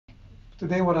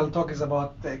Today what I'll talk is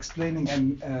about explaining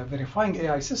and verifying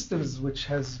AI systems, which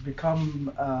has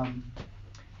become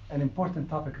an important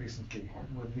topic recently.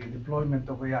 With the deployment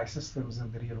of AI systems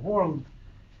in the real world,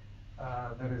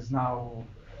 there is now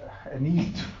a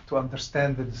need to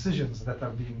understand the decisions that are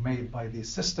being made by these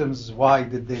systems. Why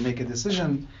did they make a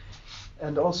decision?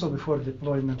 And also before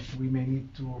deployment, we may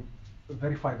need to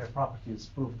verify their properties,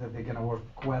 prove that they're going to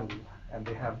work well and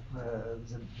they have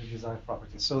the desired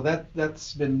properties. So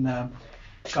that's been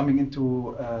coming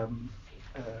into a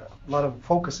lot of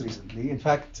focus recently. In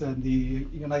fact, in the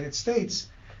United States,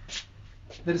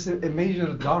 there is a major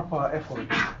DARPA effort.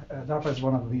 DARPA is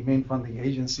one of the main funding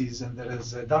agencies, and there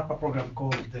is a DARPA program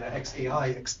called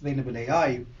XAI, Explainable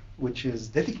AI, which is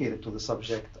dedicated to the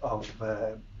subject of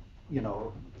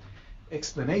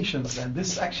explanations. And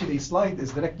this actually slide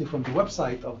is directly from the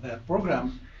website of that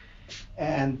program,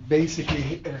 and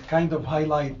basically kind of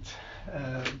highlight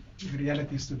the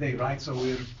realities today, right? So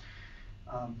we're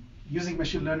using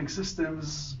machine learning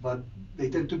systems, but they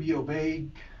tend to be opaque,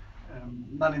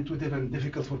 non-intuitive and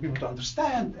difficult for people to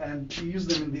understand, and we use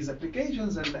them in these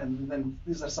applications, and then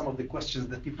these are some of the questions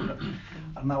that people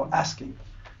are now asking,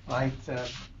 right?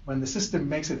 When the system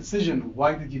makes a decision,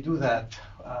 why did you do that?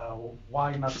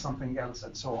 Why not something else,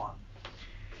 and so on.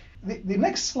 The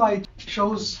next slide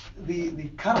shows the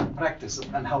current practice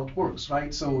and how it works,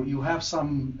 right? So you have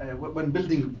some, when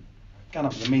building kind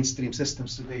of the mainstream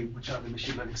systems today, which are the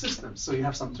machine learning systems. So you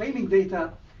have some training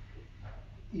data,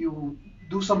 you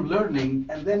do some learning,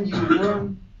 and then you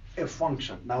learn a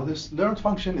function. Now this learned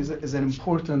function is an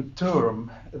important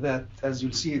term that, as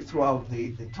you'll see throughout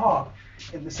the talk,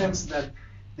 in the sense that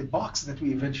the box that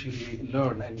we eventually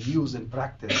learn and use in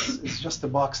practice is just a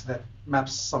box that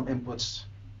maps some inputs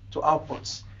to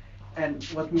outputs. And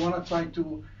what we want to try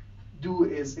to do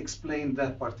is explain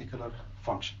that particular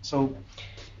function. So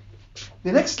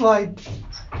the next slide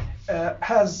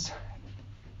has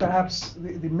perhaps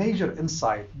the major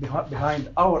insight behind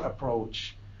our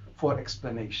approach for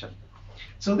explanation.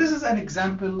 So this is an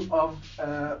example of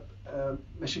a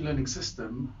machine learning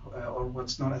system, or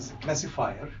what's known as a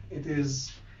classifier. It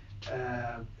is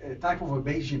a type of a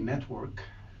Bayesian network,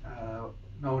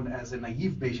 known as a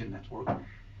naive Bayesian network.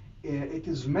 It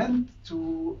is meant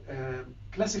to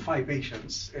classify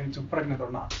patients into pregnant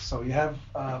or not. So you have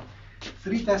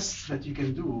 3 tests that you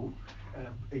can do,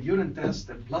 a urine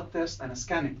test, a blood test, and a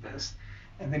scanning test.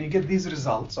 And then you get these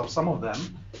results, or some of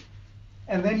them,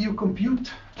 and then you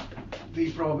compute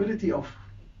the probability of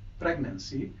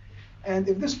pregnancy. And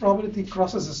if this probability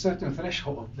crosses a certain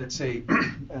threshold, let's say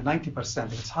 90%,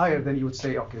 if it's higher, then you would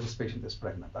say, okay, this patient is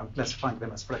pregnant. I'm classifying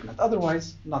them as pregnant.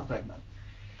 Otherwise, not pregnant.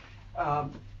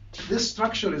 This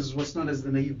structure is what's known as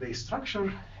the naive Bayes structure.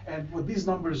 And what these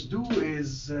numbers do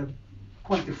is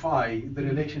quantify the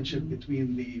relationship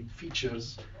between the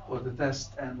features or the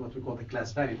test and what we call the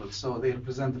class variables. So they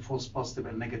represent the false positive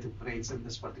and negative rates in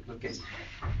this particular case.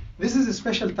 This is a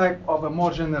special type of a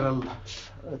more general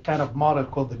kind of model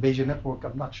called the Bayesian Network.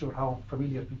 I'm not sure how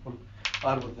familiar people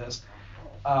are with this.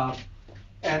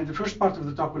 And the first part of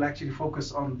the talk will actually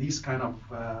focus on these kind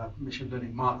of machine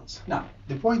learning models. Now,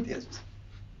 the point is,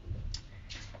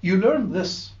 you learn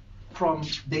this from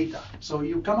data. So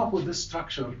you come up with this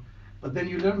structure, but then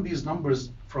you learn these numbers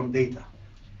from data.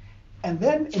 And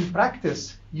then in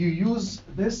practice, you use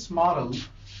this model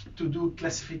to do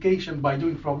classification by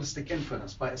doing probabilistic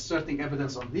inference, by asserting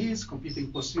evidence on these,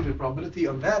 computing posterior probability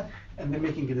on that, and then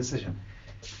making a decision.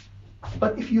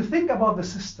 But if you think about the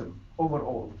system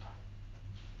overall,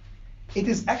 it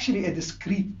is actually a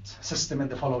discrete system in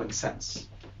the following sense.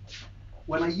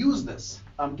 When I use this,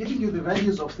 I'm giving you the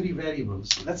values of 3 variables.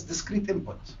 That's discrete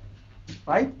input,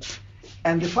 right?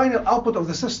 And the final output of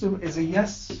the system is a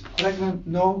yes, pregnant,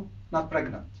 no, not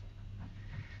pregnant.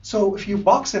 So if you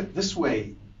box it this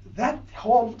way, that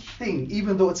whole thing,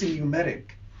 even though it's a numeric,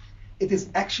 it is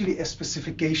actually a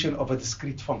specification of a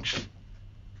discrete function.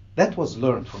 That was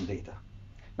learned from data.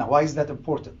 Now, why is that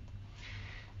important?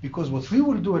 Because what we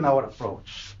will do in our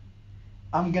approach,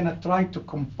 I'm going to try to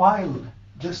compile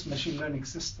this machine learning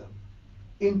system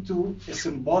into a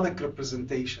symbolic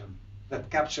representation that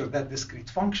capture that discrete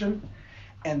function.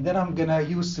 And then I'm going to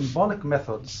use symbolic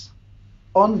methods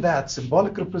on that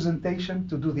symbolic representation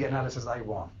to do the analysis I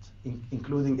want,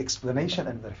 including explanation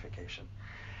and verification.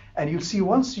 And you'll see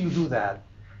once you do that,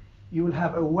 you will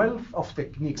have a wealth of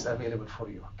techniques available for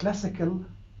you. Classical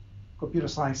computer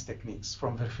science techniques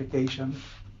from verification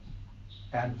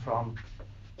and from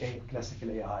a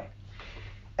classical AI.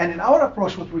 And in our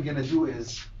approach, what we're going to do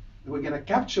is we're going to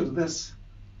capture this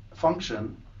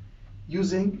function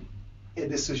using a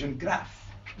decision graph.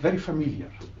 Very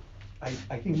familiar.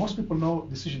 I think most people know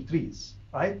decision trees,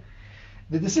 right?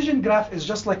 The decision graph is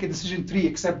just like a decision tree,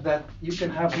 except that you can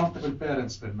have multiple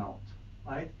parents per node,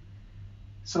 right?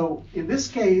 So in this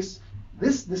case,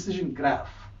 this decision graph,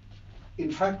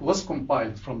 in fact, was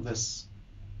compiled from this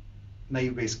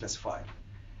naive Bayes classifier.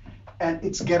 And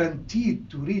it's guaranteed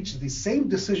to reach the same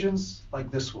decisions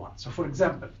like this one. So for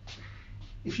example,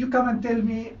 if you come and tell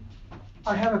me,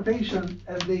 I have a patient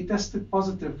and they tested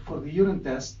positive for the urine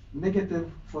test,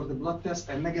 negative for the blood test,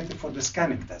 and negative for the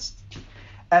scanning test.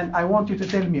 And I want you to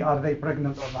tell me, are they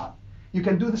pregnant or not? You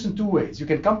can do this in two ways. You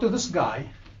can come to this guy,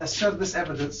 assert this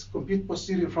evidence, compute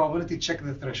posterior probability, check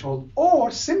the threshold, or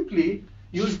simply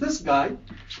use this guy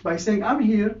by saying, I'm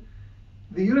here,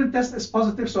 the urine test is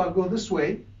positive, so I'll go this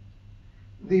way.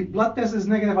 The blood test is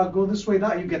negative, I'll go this way,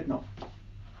 that you get no.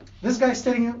 This guy is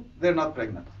telling you they're not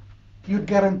pregnant. You're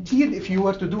guaranteed if you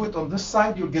were to do it on this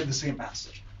side, you'll get the same answer.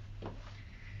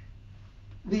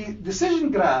 The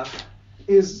decision graph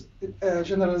is a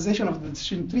generalization of the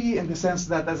decision tree in the sense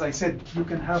that, as I said, you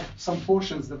can have some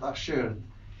portions that are shared.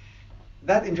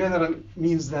 That in general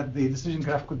means that the decision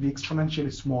graph could be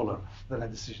exponentially smaller than a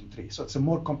decision tree. So it's a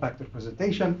more compact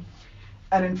representation.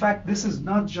 And in fact, this is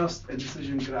not just a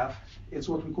decision graph, it's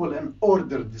what we call an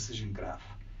ordered decision graph,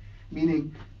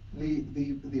 meaning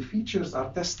the features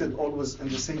are tested always in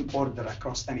the same order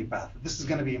across any path. This is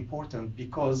going to be important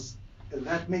because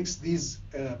that makes these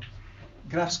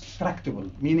graphs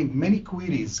tractable, meaning many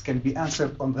queries can be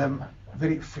answered on them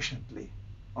very efficiently.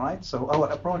 All right? So our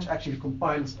approach actually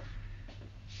compiles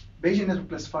Bayesian network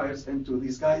classifiers into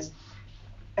these guys.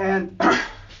 And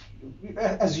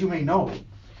as you may know,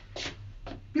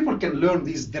 people can learn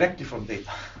these directly from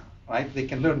data, right? They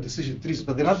can learn decision trees,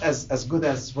 but they're not as good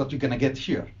as what you're going to get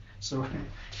here. So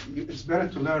it's better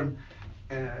to learn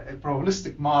a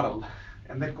probabilistic model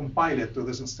and then compile it to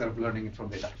this instead of learning it from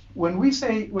data. When we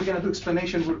say we're going to do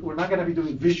explanation, we're not going to be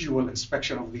doing visual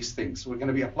inspection of these things. We're going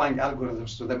to be applying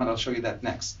algorithms to them, and I'll show you that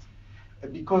next.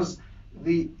 Because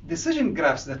the decision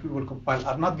graphs that we will compile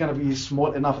are not going to be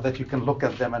small enough that you can look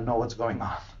at them and know what's going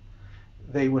on.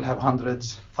 They will have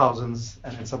hundreds, thousands,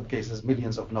 and in some cases,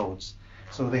 millions of nodes.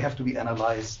 So they have to be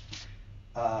analyzed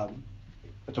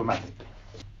automatically.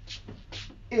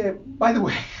 By the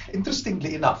way,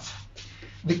 interestingly enough,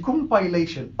 the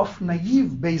compilation of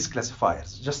naive Bayes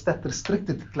classifiers, just that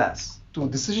restricted class, to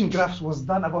decision graphs was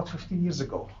done about 15 years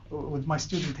ago with my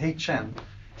student Hei Chen,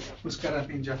 who's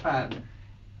currently in Japan.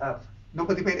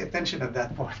 Nobody paid attention at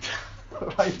that point,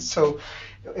 right? So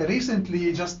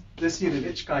recently, just this year in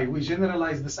HCI, we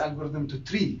generalized this algorithm to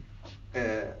 3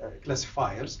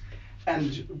 classifiers.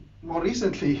 And more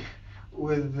recently,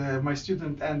 with my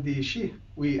student Andy Shi,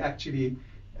 we actually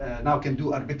now can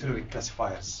do arbitrary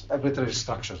classifiers, arbitrary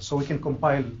structures. So we can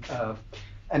compile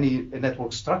any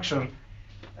network structure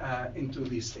into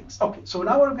these things. Okay, so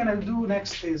now what I'm going to do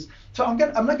next is, so I'm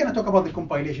not going to talk about the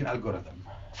compilation algorithm.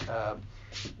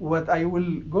 What I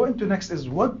will go into next is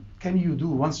what can you do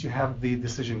once you have the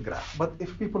decision graph. But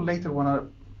if people later want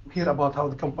to hear about how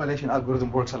the compilation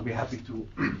algorithm works, I'll be happy to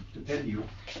tell you.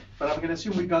 But I'm going to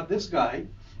assume we got this guy.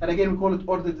 And again, we call it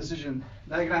ordered decision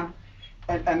diagram.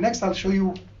 And next, I'll show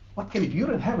you what can you do.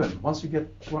 You're in heaven once you get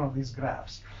one of these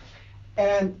graphs.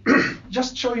 And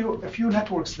just show you a few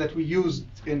networks that we used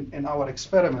in our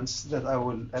experiments that I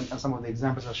will, and some of the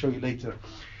examples I'll show you later.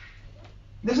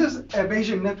 This is a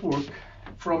Bayesian network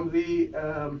from the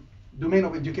domain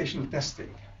of educational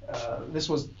testing. This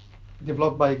was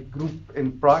developed by a group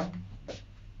in Prague,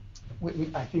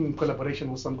 I think in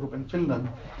collaboration with some group in Finland.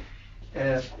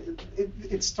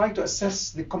 It's trying to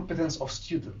assess the competence of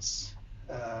students,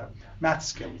 math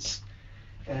skills.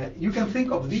 You can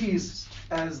think of these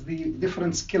as the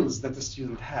different skills that the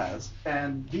student has,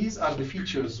 and these are the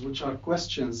features, which are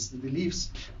questions, the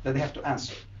beliefs that they have to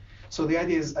answer. So the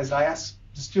idea is, as I ask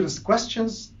the students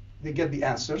questions, they get the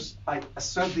answers. I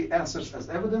assert the answers as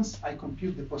evidence. I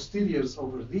compute the posteriors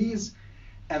over these,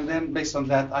 and then based on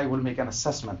that, I will make an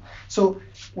assessment. So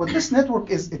what this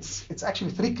network is, it's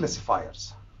actually 3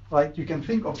 classifiers, right? You can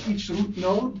think of each root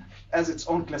node as its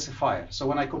own classifier. So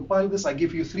when I compile this, I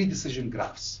give you 3 decision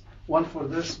graphs, one for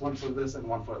this, and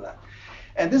one for that.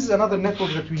 And this is another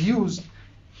network that we used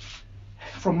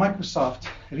from Microsoft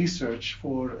research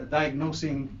for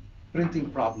diagnosing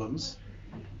printing problems.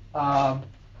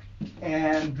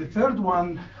 And the third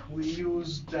one we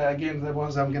used, again, the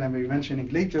ones I'm going to be mentioning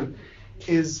later,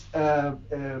 is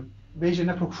Bayesian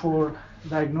network for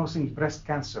diagnosing breast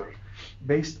cancer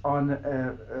based on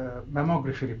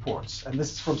mammography reports. And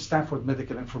this is from Stanford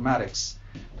Medical Informatics.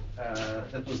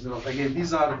 That was developed. Again,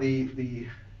 these are the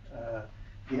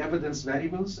the evidence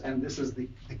variables, and this is the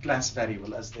class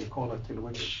variable, as they call it, in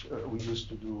which we used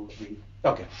to do the.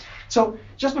 Okay, so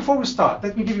just before we start,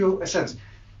 let me give you a sense.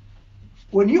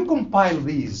 When you compile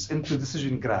these into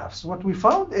decision graphs, what we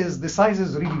found is the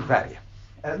sizes really vary.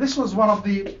 This was one of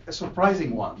the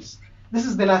surprising ones. This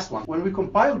is the last one. When we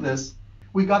compiled this,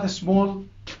 we got a small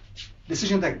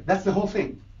decision diagram. That's the whole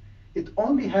thing. It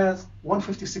only has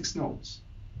 156 nodes,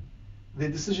 the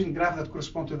decision graph that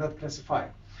correspond to that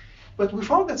classifier. But we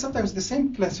found that sometimes the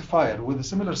same classifier with the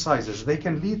similar sizes, they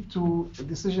can lead to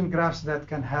decision graphs that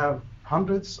can have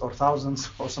hundreds or thousands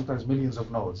or sometimes millions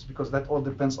of nodes, because that all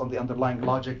depends on the underlying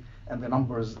logic and the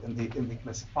numbers in the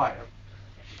classifier.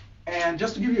 And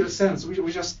just to give you a sense,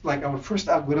 we just, like our first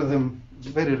algorithm,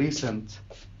 very recent,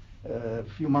 a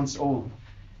few months old,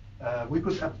 we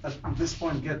could at this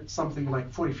point get something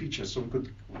like 40 features. So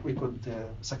we could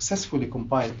successfully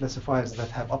compile classifiers that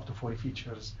have up to 40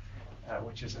 features,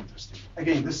 which is interesting.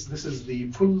 Again, this is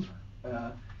the full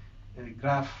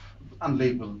graph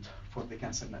unlabeled for the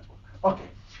cancer network. Okay,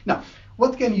 now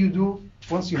what can you do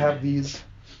once you have these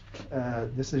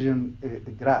decision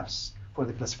graphs for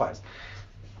the classifiers?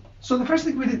 So the first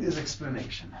thing we did is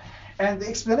explanation. And the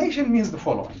explanation means the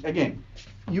following. Again,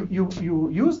 you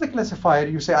use the classifier,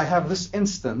 you say, I have this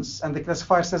instance, and the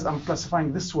classifier says, I'm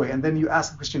classifying this way. And then you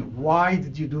ask the question, why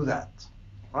did you do that?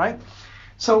 Right?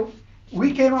 So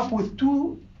we came up with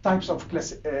two types of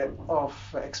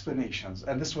explanations.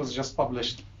 And this was just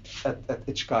published at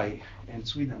HKI in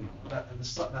Sweden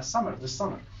this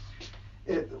summer.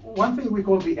 One thing we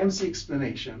call the MC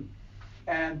explanation.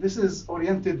 And this is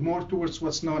oriented more towards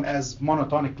what's known as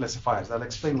monotonic classifiers. I'll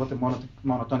explain what a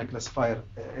monotonic classifier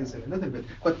is in a little bit.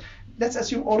 But let's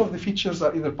assume all of the features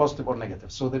are either positive or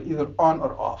negative. So they're either on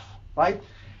or off, right?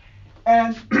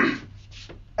 And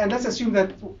let's assume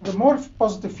that the more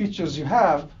positive features you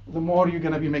have, the more you're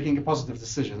going to be making positive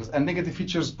decisions. And negative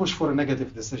features push for a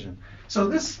negative decision. So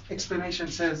this explanation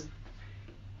says,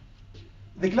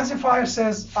 the classifier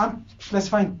says, I'm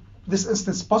classifying this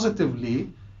instance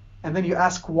positively. And then you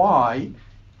ask why,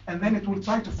 and then it will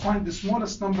try to find the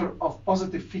smallest number of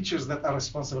positive features that are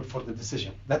responsible for the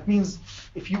decision. That means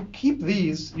if you keep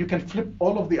these, you can flip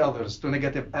all of the others to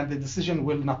negative, and the decision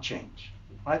will not change.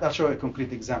 Right? I'll show you a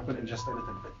concrete example in just a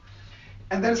little bit.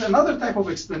 And there's another type of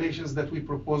explanations that we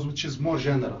propose, which is more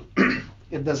general.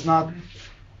 It does not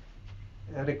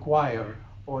require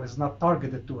or is not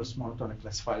targeted towards monotonic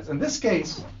classifiers. In this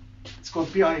case, it's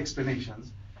called PI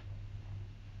explanations.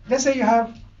 Let's say you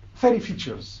have 30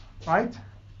 features, right?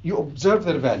 You observe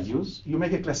their values, you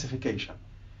make a classification.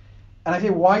 And I say,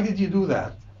 why did you do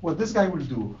that? What this guy will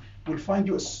do, will find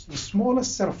you the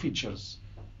smallest set of features.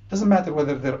 Doesn't matter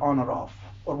whether they're on or off,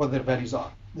 or what their values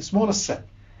are. The smallest set.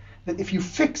 That if you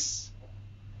fix,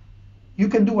 you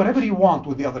can do whatever you want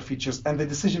with the other features, and the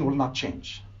decision will not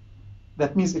change.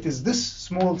 That means it is this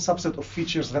small subset of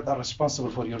features that are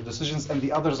responsible for your decisions, and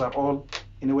the others are all,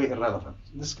 in a way, irrelevant.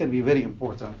 This can be very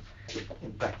important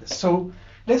in practice. So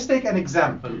let's take an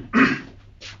example.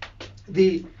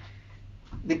 The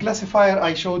classifier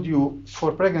I showed you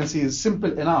for pregnancy is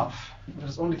simple enough.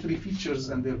 There's only 3 features,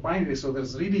 and they're binary, so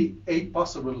there's really 8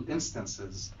 possible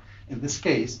instances in this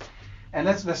case. And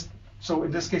so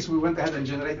in this case, we went ahead and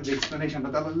generated the explanation,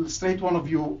 but I'll illustrate one of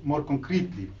you more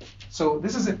concretely. So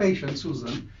this is a patient,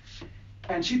 Susan,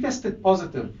 and she tested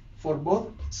positive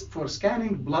for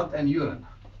scanning blood and urine.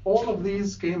 All of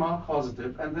these came out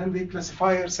positive, and then the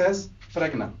classifier says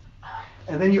pregnant.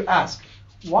 And then you ask,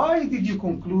 why did you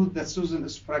conclude that Susan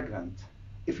is pregnant?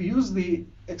 If you use the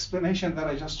explanation that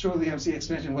I just showed, the MC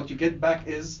explanation, what you get back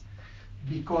is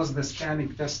because the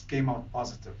scanning test came out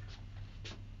positive.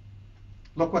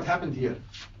 Look what happened here.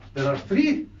 There are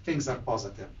 3 things that are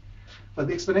positive, but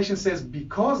the explanation says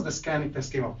because the scanning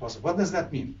test came out positive. What does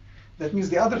that mean? That means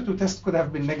the other 2 tests could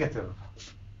have been negative,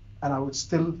 and I would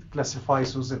still classify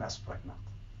Susan as pregnant.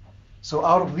 So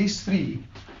out of these 3,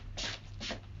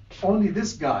 only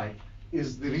this guy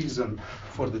is the reason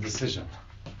for the decision.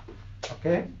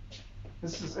 Okay?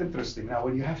 This is interesting. Now,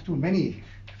 when you have too many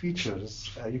features,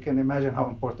 you can imagine how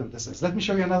important this is. Let me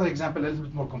show you another example, a little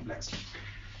bit more complex.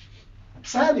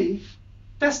 Sally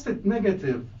tested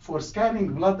negative for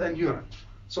scanning blood and urine.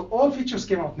 So all features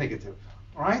came out negative,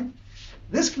 right?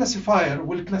 This classifier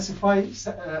will classify, it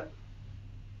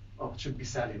should be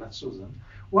Sally, not Susan.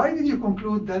 Why did you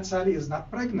conclude that Sally is not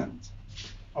pregnant?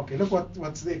 Okay, look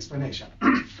what's the explanation.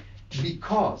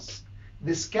 Because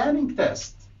the scanning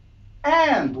test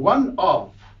and one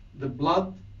of the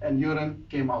blood and urine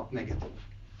came out negative.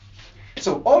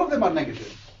 So all of them are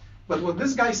negative. But what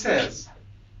this guy says,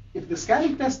 if the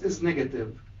scanning test is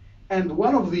negative and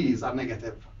one of these are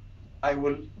negative, I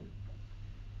will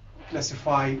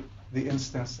classify the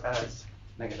instance as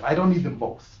negative. I don't need them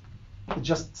both. It's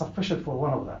just sufficient for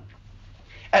one of them.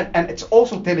 And it's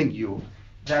also telling you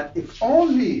that if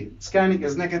only scanning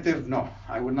is negative, no,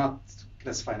 I will not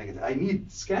classify negative. I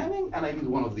need scanning and I need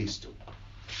one of these two.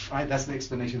 Right? That's the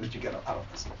explanation that you get out of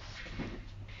this.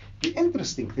 The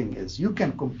interesting thing is you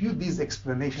can compute these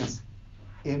explanations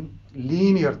in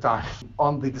linear time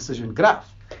on the decision graph.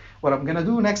 What I'm going to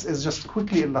do next is just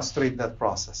quickly illustrate that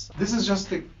process. This is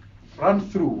just a run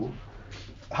through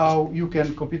how you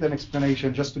can compute an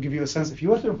explanation, just to give you a sense. If you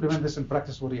were to implement this in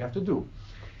practice, what do you have to do?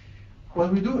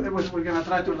 What we do is we're going to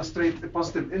try to illustrate a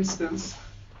positive instance,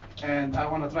 and I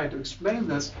want to try to explain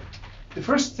this. The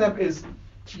first step is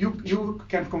you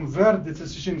can convert the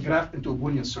decision graph into a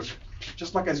Boolean circuit,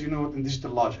 just like as you know it in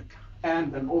digital logic,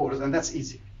 and ORs, and that's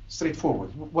easy, straightforward.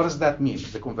 What does that mean,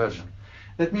 the conversion?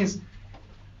 That means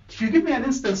if you give me an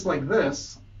instance like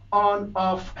this, on,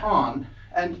 off, on,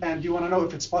 and you want to know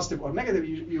if it's positive or negative,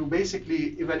 you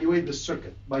basically evaluate the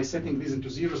circuit by setting these into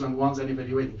zeros and ones and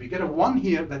evaluating. If you get a 1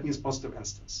 here, that means positive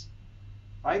instance,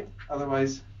 right?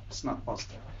 Otherwise, it's not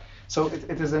positive. So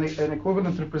it is an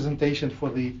equivalent representation for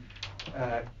the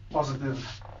positive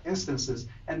instances,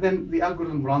 and then the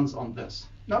algorithm runs on this.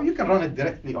 Now you can run it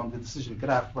directly on the decision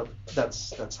graph, but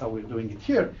that's how we're doing it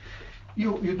here.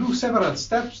 You do several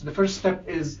steps. The first step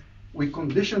is we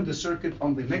condition the circuit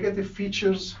on the negative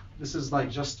features. This is like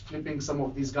just flipping some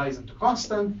of these guys into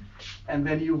constant, and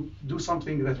then you do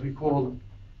something that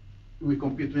we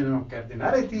compute minimum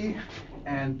cardinality,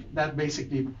 and that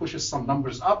basically pushes some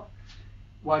numbers up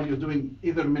while you're doing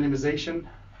either minimization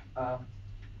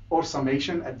or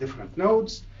summation at different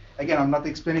nodes. Again, I'm not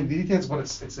explaining the details, but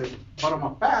it's a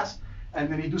bottom-up pass.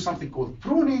 And then you do something called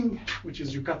pruning, which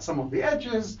is you cut some of the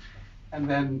edges, and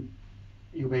then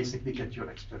you basically get your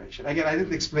explanation. Again, I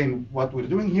didn't explain what we're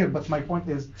doing here, but my point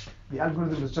is the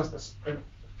algorithm is just a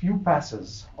few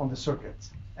passes on the circuit,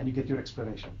 and you get your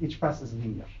explanation. Each pass is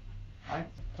linear. Right?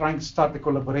 Trying to start a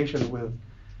collaboration with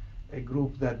a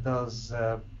group that does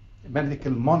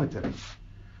medical monitoring.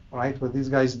 Right? What these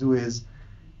guys do is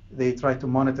they try to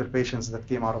monitor patients that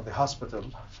came out of the hospital,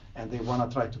 and they want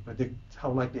to try to predict how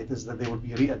likely it is that they will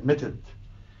be readmitted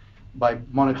by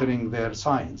monitoring their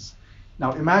signs.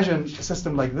 Now imagine a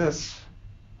system like this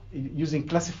using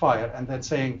classifier and then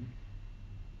saying,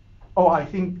 oh, I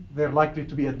think they're likely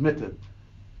to be admitted,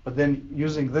 but then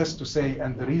using this to say,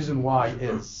 and the reason why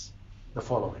is the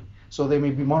following. So they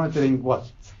may be monitoring,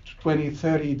 20,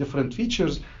 30 different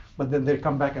features, but then they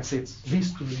come back and say,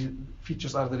 these two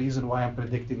features are the reason why I'm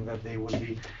predicting that they will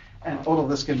be, and all of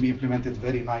this can be implemented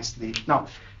very nicely. Now,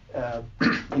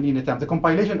 in linear time, the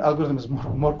compilation algorithm is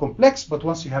more complex, but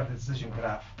once you have the decision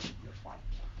graph, you're fine.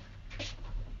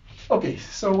 Okay,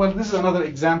 so this is another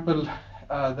example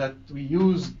that we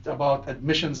used about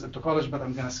admissions into college, but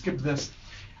I'm going to skip this.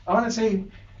 I want to say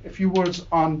a few words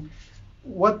on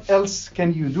what else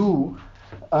can you do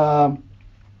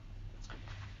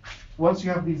once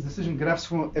you have these decision graphs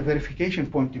from a verification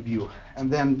point of view. And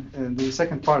then in the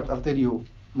second part, I'll tell you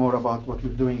more about what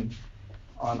we're doing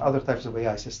on other types of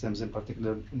AI systems, in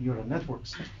particular neural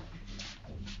networks.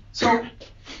 So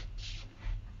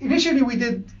initially we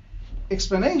did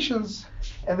explanations,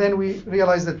 and then we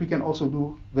realized that we can also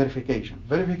do verification.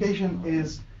 Verification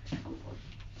is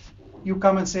you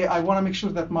come and say, I want to make sure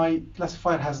that my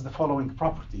classifier has the following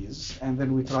properties, and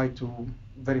then we try to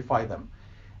verify them.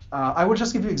 I will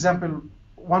just give you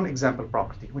one example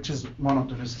property, which is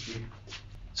monotonicity.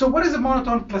 So what is a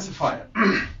monotone classifier?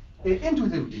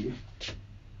 Intuitively,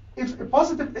 if a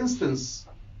positive instance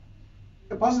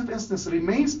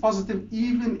remains positive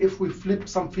even if we flip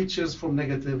some features from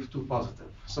negative to positive.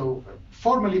 So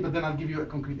formally, but then I'll give you a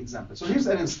concrete example. So here's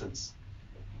an instance.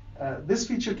 This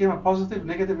feature came up positive,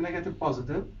 negative, negative,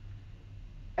 positive,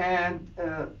 and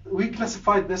we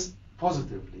classified this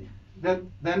positively.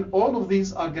 Then all of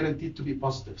these are guaranteed to be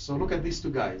positive. So look at these two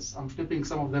guys. I'm flipping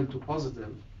some of them to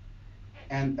positive,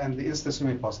 and the instance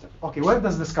remains positive. Okay, where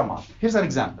does this come out? Here's an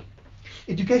example.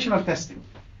 Educational testing.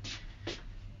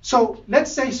 So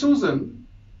let's say Susan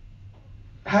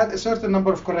had a certain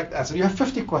number of correct answers. You have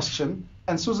 50 questions,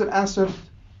 and Susan answered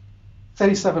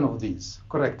 37 of these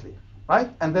correctly, right?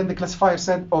 And then the classifier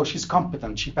said, oh, she's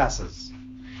competent, she passes.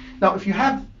 Now, if you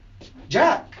have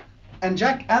Jack, and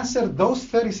Jack answered those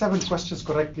 37 questions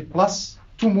correctly, plus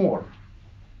 2 more.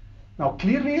 Now,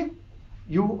 clearly,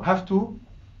 you have to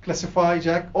classify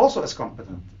Jack also as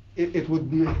competent. It would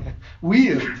be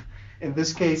weird in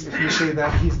this case if you say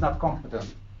that he's not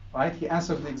competent, right? He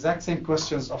answered the exact same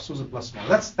questions of Susan plus 1.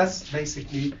 That's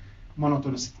basically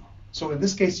monotonicity. So in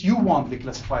this case, you want the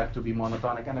classifier to be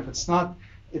monotonic, and if it's not,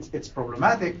 it's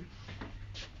problematic.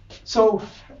 So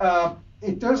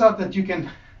it turns out that you can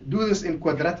do this in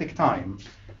quadratic time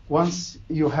once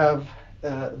you have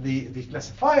the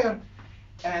classifier.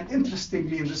 And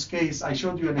interestingly, in this case, I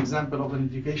showed you an example of an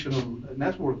educational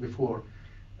network before.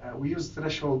 We used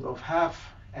threshold of half,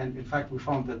 and in fact, we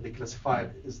found that the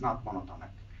classifier is not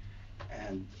monotonic.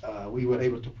 And we were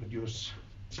able to produce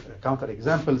counter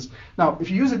examples. Now, if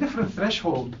you use a different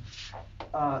threshold,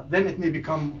 then it may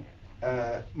become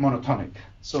monotonic.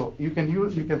 So you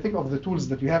can think of the tools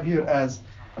that you have here as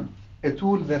a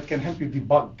tool that can help you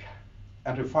debug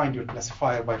and refine your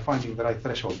classifier by finding the right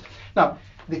threshold. Now,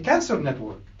 the cancer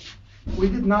network, we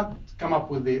did not come up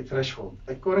with the threshold.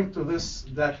 According to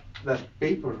that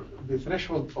paper, the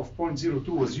threshold of 0.02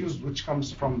 was used, which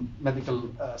comes from medical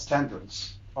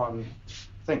standards on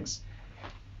things.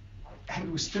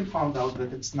 And we still found out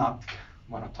that it's not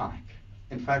monotonic.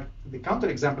 In fact, the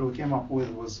counterexample we came up with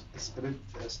was a bit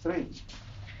strange.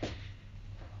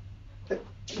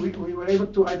 We were able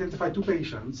to identify two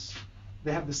patients.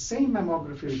 They have the same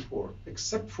mammography report,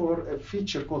 except for a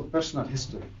feature called personal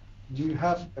history. Do you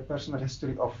have a personal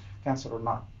history of cancer or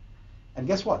not? And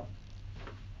guess what?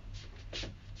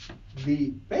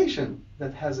 The patient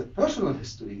that has a personal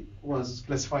history was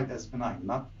classified as benign,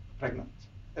 not pregnant,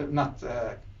 not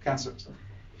cancerous.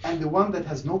 And the one that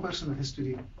has no personal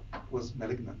history was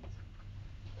malignant,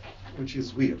 which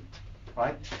is weird,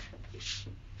 right?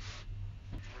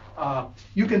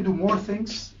 You can do more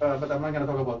things, but I'm not going to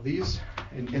talk about these.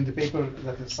 In the paper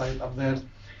that is cited up there,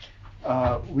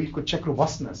 we could check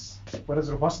robustness. What does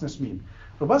robustness mean?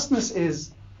 Robustness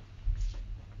is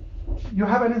you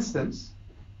have an instance,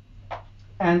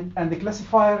 and the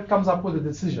classifier comes up with a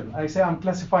decision. I say I'm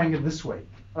classifying it this way,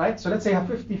 right? So let's say I have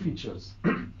 50 features.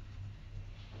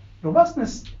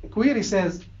 Robustness query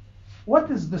says, what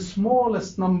is the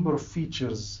smallest number of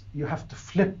features you have to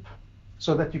flip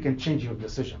so that you can change your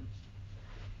decision?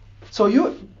 So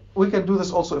we can do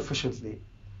this also efficiently.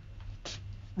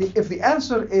 If the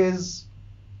answer is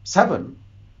 7,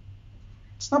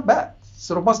 it's not bad. It's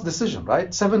a robust decision,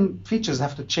 right? 7 features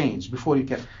have to change before you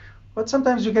can. But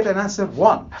sometimes you get an answer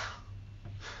 1.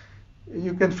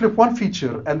 You can flip 1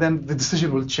 feature and then the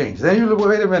decision will change. Then you'll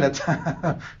wait a minute.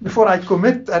 Before I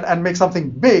commit and make something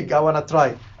big, I want to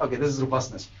try. Okay, this is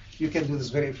robustness. You can do this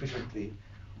very efficiently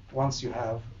once you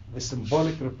have the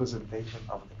symbolic representation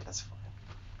of the classifier.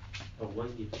 But what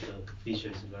if the feature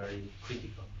is very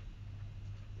critical?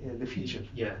 The feature?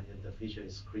 Yeah, the feature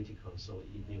is critical. So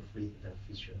if you flip that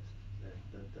feature,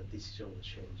 the decision will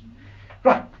change.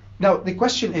 Right. Now, the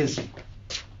question is,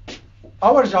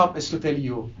 our job is to tell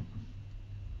you,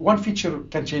 1 feature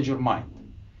can change your mind.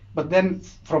 But then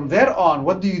from there on,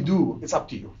 what do you do? It's up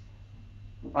to you,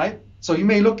 right? So you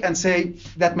may look and say,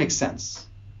 that makes sense,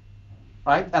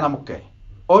 right? And I'm okay.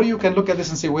 Or you can look at this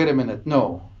and say, wait a minute,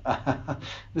 no,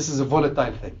 this is a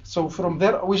volatile thing. So from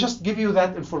there, we just give you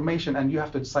that information and you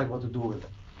have to decide what to do with it,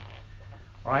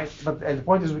 right? But the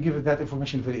point is we give you that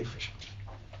information very efficiently.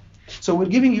 So we're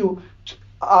giving you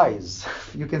eyes.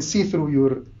 You can see through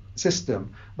your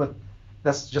system, but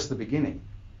that's just the beginning.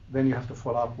 Then you have to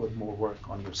follow up with more work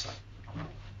on your side.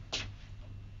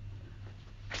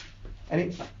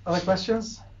 Any other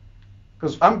questions?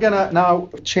 Because I'm going to now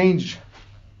change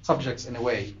subjects in a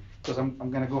way, because I'm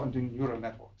going to go into neural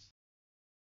networks.